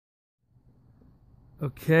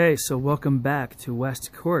Okay, so welcome back to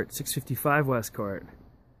West Court, 655 West Court.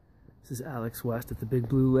 This is Alex West at the Big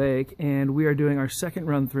Blue Lake, and we are doing our second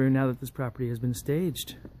run through now that this property has been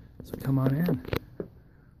staged. So come on in.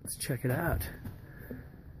 Let's check it out.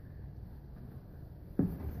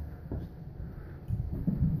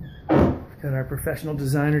 We've got our professional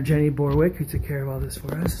designer, Jenny Borwick, who took care of all this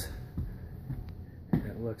for us.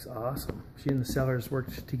 It looks awesome. She and the sellers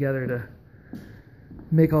worked together to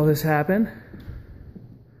make all this happen.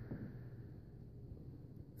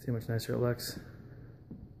 See how much nicer it looks.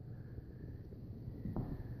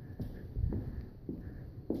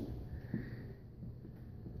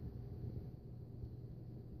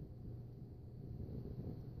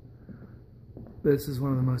 This is one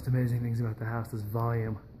of the most amazing things about the house, this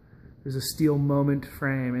volume. There's a steel moment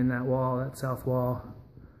frame in that wall, that south wall.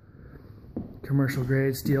 Commercial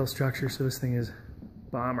grade steel structure, so this thing is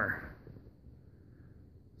bomber.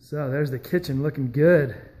 So there's the kitchen looking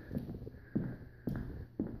good.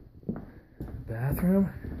 Bathroom,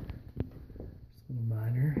 just a little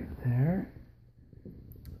minor there.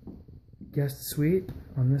 Guest suite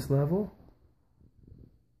on this level.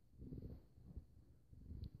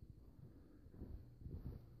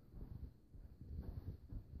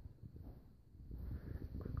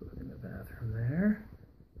 Quick look in the bathroom there.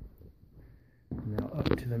 Now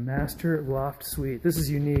up to the master loft suite. This is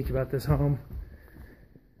unique about this home.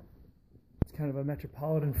 It's kind of a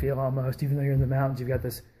metropolitan feel almost, even though you're in the mountains. You've got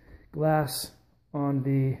this glass on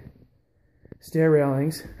the stair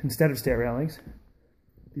railings instead of stair railings.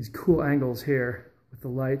 These cool angles here with the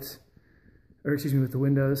lights, or excuse me, with the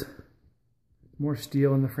windows. More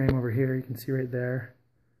steel in the frame over here, you can see right there.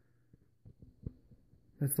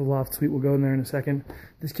 That's the loft suite, we'll go in there in a second.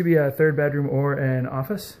 This could be a third bedroom or an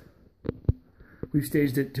office. We've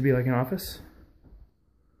staged it to be like an office.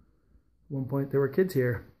 At one point there were kids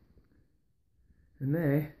here, and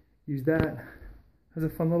they used that as a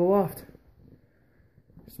fun little loft.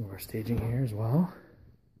 Some more staging here as well.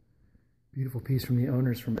 Beautiful piece from the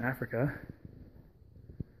owners from Africa.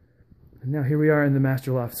 And now here we are in the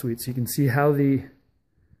master loft suite, so you can see how the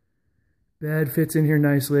bed fits in here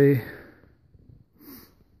nicely.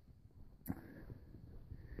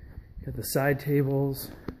 Got the side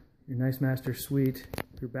tables, your nice master suite,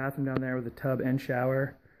 your bathroom down there with a tub and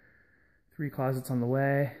shower, 3 closets on the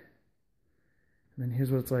way. And then here's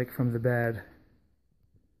what it's like from the bed.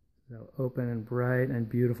 How open and bright and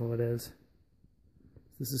beautiful it is.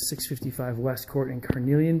 This is 655 West Court in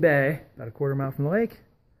Carnelian Bay, about a quarter mile from the lake.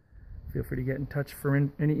 Feel free to get in touch for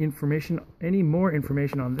any more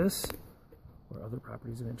information on this or other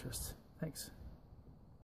properties of interest. Thanks.